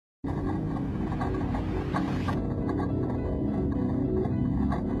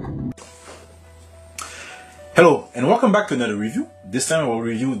Hello and welcome back to another review. This time we'll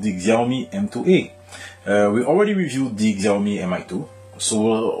review the Xiaomi M2A. We already reviewed the Xiaomi Mi2, so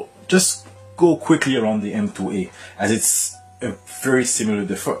we'll just go quickly around the M2A as it's a very similar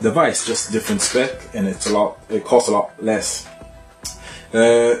device, just different spec, and it costs a lot less.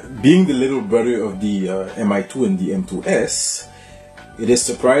 Being the little brother of the Mi2 and the M2S, it is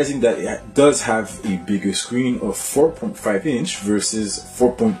surprising that it does have a bigger screen of 4.5 inch versus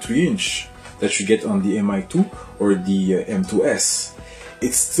 4.3 inch that you get on the Mi2 or the M2S.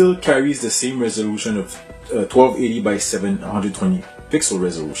 It still carries the same resolution of 1280 by 720 pixel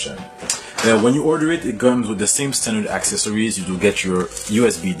resolution. When you order it, it comes with the same standard accessories. You do get your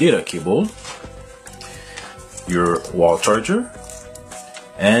USB data cable, your wall charger,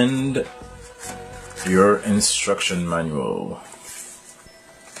 and your instruction manual.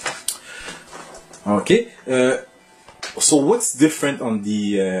 Okay, so what's different on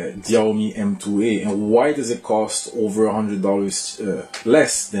the Xiaomi M2A, and why does it cost over $100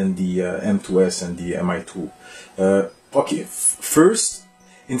 less than the M2S and the Mi2? Okay, first,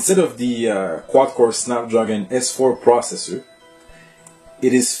 instead of the quad-core Snapdragon S4 processor,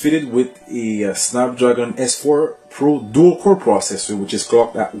 it is fitted with a Snapdragon S4 Pro dual-core processor, which is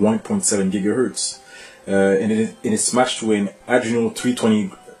clocked at 1.7 GHz, and it is matched to an Adreno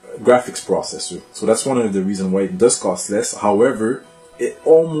 320 graphics processor. So that's one of the reasons why it does cost less. However, it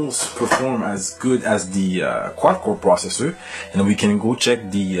almost performs as good as the quad-core processor, and we can go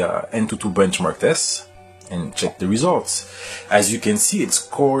check the Antutu benchmark test and check the results. As you can see, it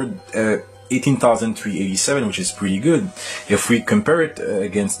scored 18,387, which is pretty good. If we compare it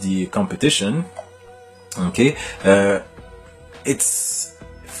against the competition, okay, it's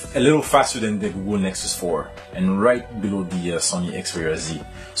a little faster than the Google Nexus 4 and right below the Sony Xperia Z.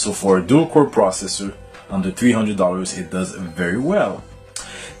 So for a dual core processor under $300, it does very well.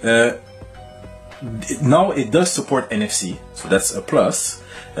 Now it does support NFC, so that's a plus.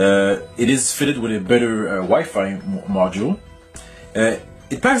 It is fitted with a better Wi-Fi module.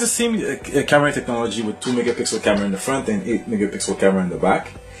 It packs the same camera technology with 2 megapixel camera in the front and 8 megapixel camera in the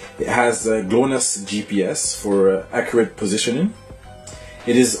back. It has GLONASS GPS for accurate positioning.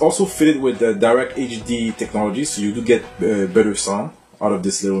 It is also fitted with the direct HD technology, so you do get better sound out of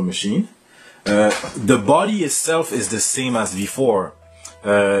this little machine. The body itself is the same as before.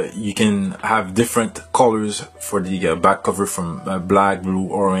 You can have different colors for the back cover, from black, blue,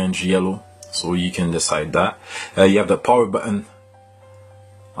 orange, yellow, so you can decide that. You have the power button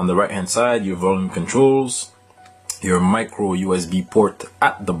on the right hand side, your volume controls, your micro USB port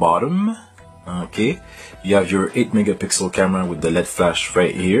at the bottom. Okay, you have your 8 megapixel camera with the LED flash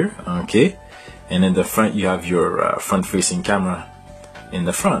right here. Okay, and in the front you have your front facing camera in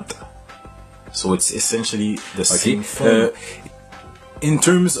the front, so it's essentially the same phone. In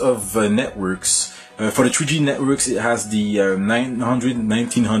terms of networks, for the 3G networks, it has the 900,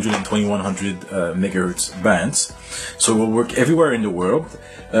 1900 and 2100 megahertz bands, so it will work everywhere in the world.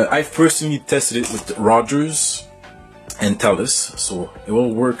 I've personally tested it with Rogers and TELUS, so it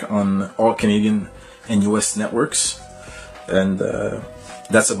will work on all Canadian and US networks, and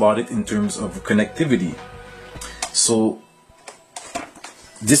that's about it in terms of connectivity. So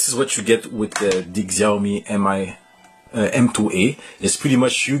this is what you get with the Xiaomi M2A. It's pretty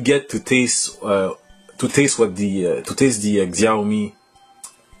much you get to taste the Xiaomi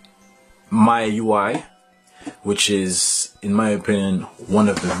MIUI, which is, in my opinion, one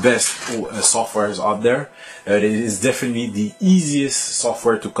of the best softwares out there. It is definitely the easiest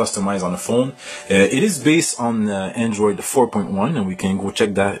software to customize on a phone. It is based on Android 4.1, and we can go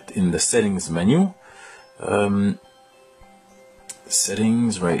check that in the settings menu.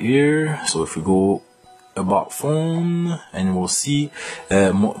 Settings right here. So if we go about phone, and we'll see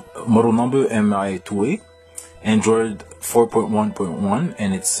model number Mi2A, Android 4.1.1,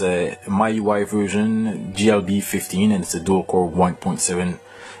 and it's MIUI version GLB15, and it's a dual core 1.7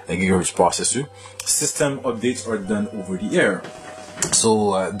 GHz processor. System updates are done over the air.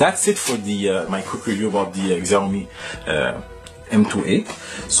 So that's it for the my quick review about the Xiaomi M2A.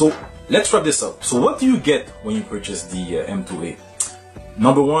 So let's wrap this up. So what do you get when you purchase the M2A?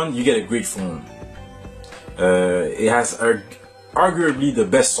 Number one, you get a great phone. It has arguably the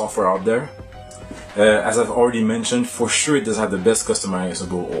best software out there. As I've already mentioned, for sure it does have the best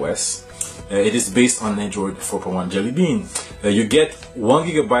customizable OS. It is based on Android 4.1 Jelly Bean. You get 1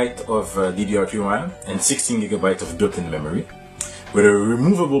 GB of DDR3 RAM and 16 GB of built-in memory, with a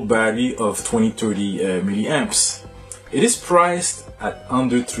removable battery of 20-30 milliamps. It is priced at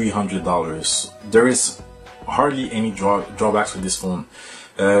under $300. There is hardly any drawbacks with this phone.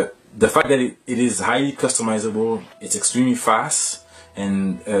 The fact that it is highly customizable, it's extremely fast,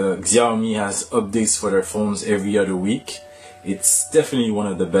 and Xiaomi has updates for their phones every other week. It's definitely one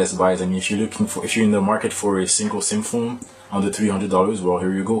of the best buys. I mean, if you're in the market for a single SIM phone under $300, well,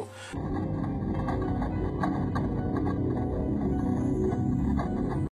 here you go.